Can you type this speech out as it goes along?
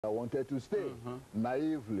wanted to stay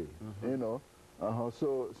naively, you know.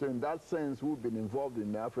 So in that sense, we've been involved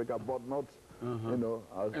in Africa, but not, you know,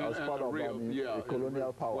 as part of a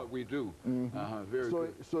colonial power. What we do. Very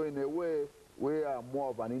good. So in a way, we are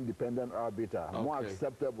more of an independent arbiter, more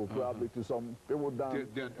acceptable probably to some people than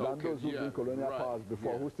those who've been colonial powers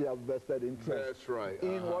before, who still have vested interest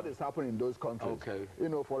in what is happening in those countries. You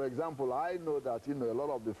know, for example, I know that, you know, a lot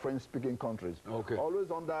of the French-speaking countries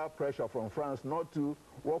always under pressure from France not to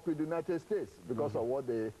work with the United States because of what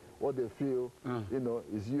they feel, you know,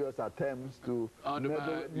 is U.S. attempts to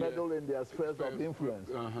meddle in their spheres of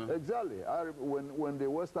influence. Exactly. When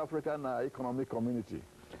the West African Economic Community,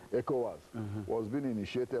 ECOWAS, was being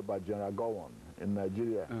initiated by General Gowon in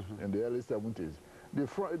Nigeria in the early 70s,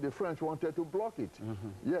 the French wanted to block it.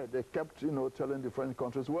 Yeah, they kept, you know, telling the French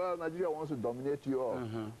countries, well, Nigeria wants to dominate you all,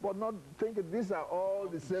 but not thinking these are all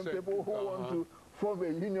the same people who want to form a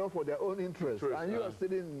union for their own interests. And you are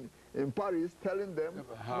sitting in Paris telling them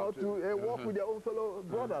not to work with their own fellow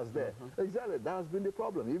brothers there. Exactly, that has been the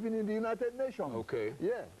problem, even in the United Nations.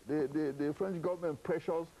 Yeah, the French government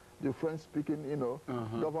pressures the French-speaking, you know,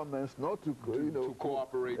 governments not to, you know, to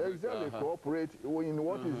cooperate. Exactly, cooperate in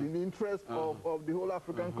what is in the interest of the whole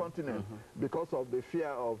African continent because of the fear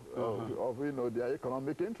of you know, their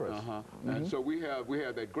economic interests. And so we have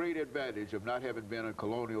that great advantage of not having been a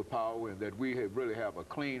colonial power, and that we really have a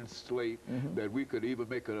clean slate, that we could even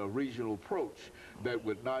make a regional approach that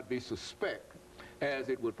would not be suspect, as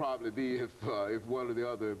it would probably be if one of the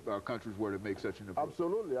other countries were to make such an approach.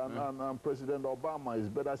 Absolutely, and President Obama is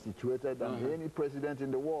better situated than any president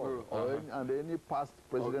in the world, and any past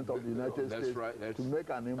president of the United States to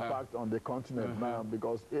make an impact on the continent now,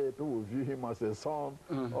 because people view him as a son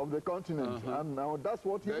of the continent, and now that's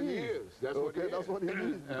what he is. That's what he is. That's what he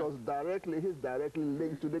is, because he's directly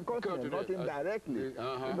linked to the continent, not indirectly. You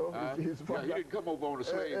know, he didn't come over on a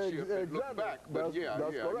slave ship and look back, but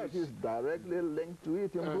that's correct. He's directly linked to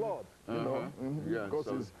it in blood, you know,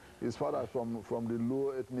 because his father from the low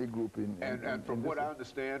ethnic group and from what I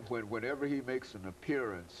understand, whenever he makes an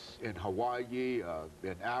appearance in Hawaii,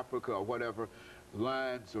 in Africa, or whatever,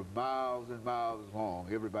 lines are miles and miles long.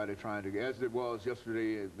 Everybody trying to, as it was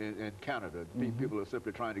yesterday in Canada, people are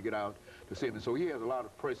simply trying to get out to see him. And so he has a lot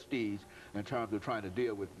of prestige in terms of trying to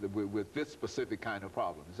deal with this specific kind of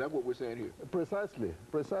problem. Is that what we're saying here? Precisely,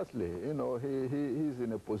 precisely. You know, he's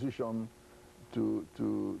in a position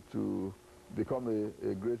to become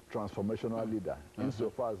a great transformational leader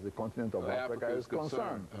insofar as the continent of Africa is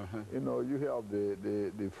concerned. You know, you hear of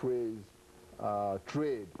the phrase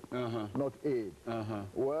trade, not aid.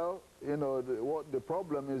 Well, you know, what the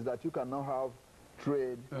problem is that you cannot have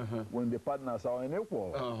trade when the partners are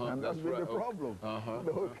unequal, and that's been the problem.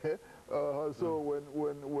 Okay. So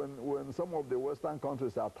when some of the Western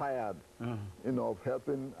countries are tired, you know, of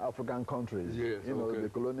helping African countries, you know,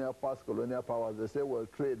 the past colonial powers, they say, well,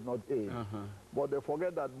 trade, not aid. But they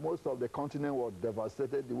forget that most of the continent was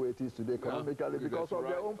devastated the way it is today economically because of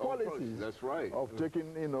their own policies. That's right. Of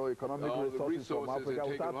taking, you know, economic resources from Africa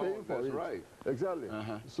without paying for it. Exactly.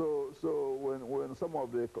 So when some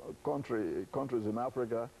of the countries in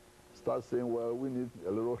Africa start saying, well, we need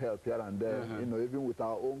a little help here and there, you know, even with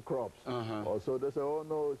our own crops. Also, they say, oh,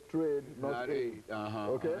 no, trade, not aid.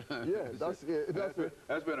 Okay? Yeah, that's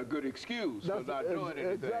been a good excuse for not doing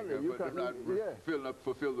anything, but not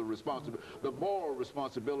fulfill the moral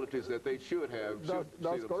responsibilities that they should have.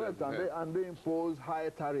 That's correct, and they impose high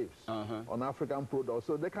tariffs on African products,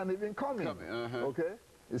 so they can even come in, okay?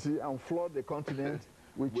 You see, and flood the continent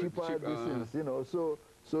with cheaper medicines, you know,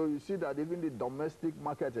 so you see that even the domestic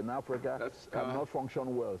market in Africa cannot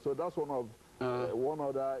function well. So that's one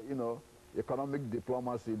other, you know, economic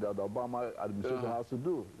diplomacy that the Obama administration has to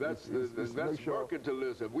do. That's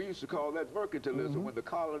mercantilism. We used to call that mercantilism when the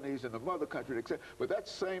colonies and the mother country, etc. But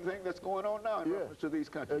that's the same thing that's going on now in reference to these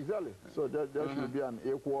countries. Exactly. So there should be an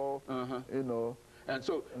equal, you know. And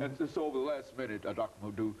so over the last minute, Dr.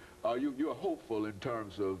 Madu, you're hopeful in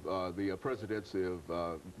terms of the presidency of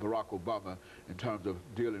Barack Obama in terms of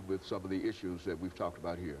dealing with some of the issues that we've talked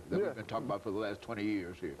about here, that we've been talking about for the last 20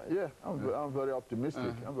 years here. Yeah, I'm very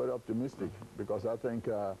optimistic. I'm very optimistic because I think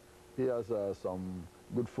he has some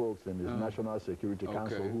good folks in his National Security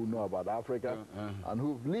Council who know about Africa and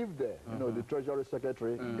who've lived there. You know, the Treasury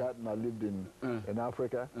Secretary, Gardner, lived in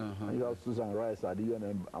Africa. And you have Susan Rice, the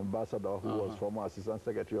UN ambassador, who was former Assistant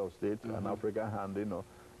Secretary of State, an African hand, you know.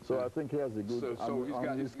 So I think he has a good. So he's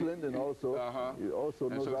got his Clinton also. He also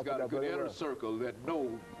knows so he's got a good inner well. circle that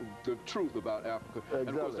know the truth about Africa. Exactly. And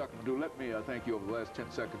of course, Dr. LMadu, let me thank you over the last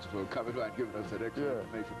 10 seconds for coming by and giving us that extra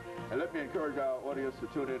information. And let me encourage our audience to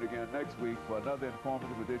tune in again next week for another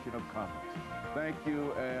informative edition of Comments. Thank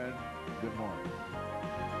you and good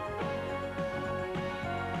morning.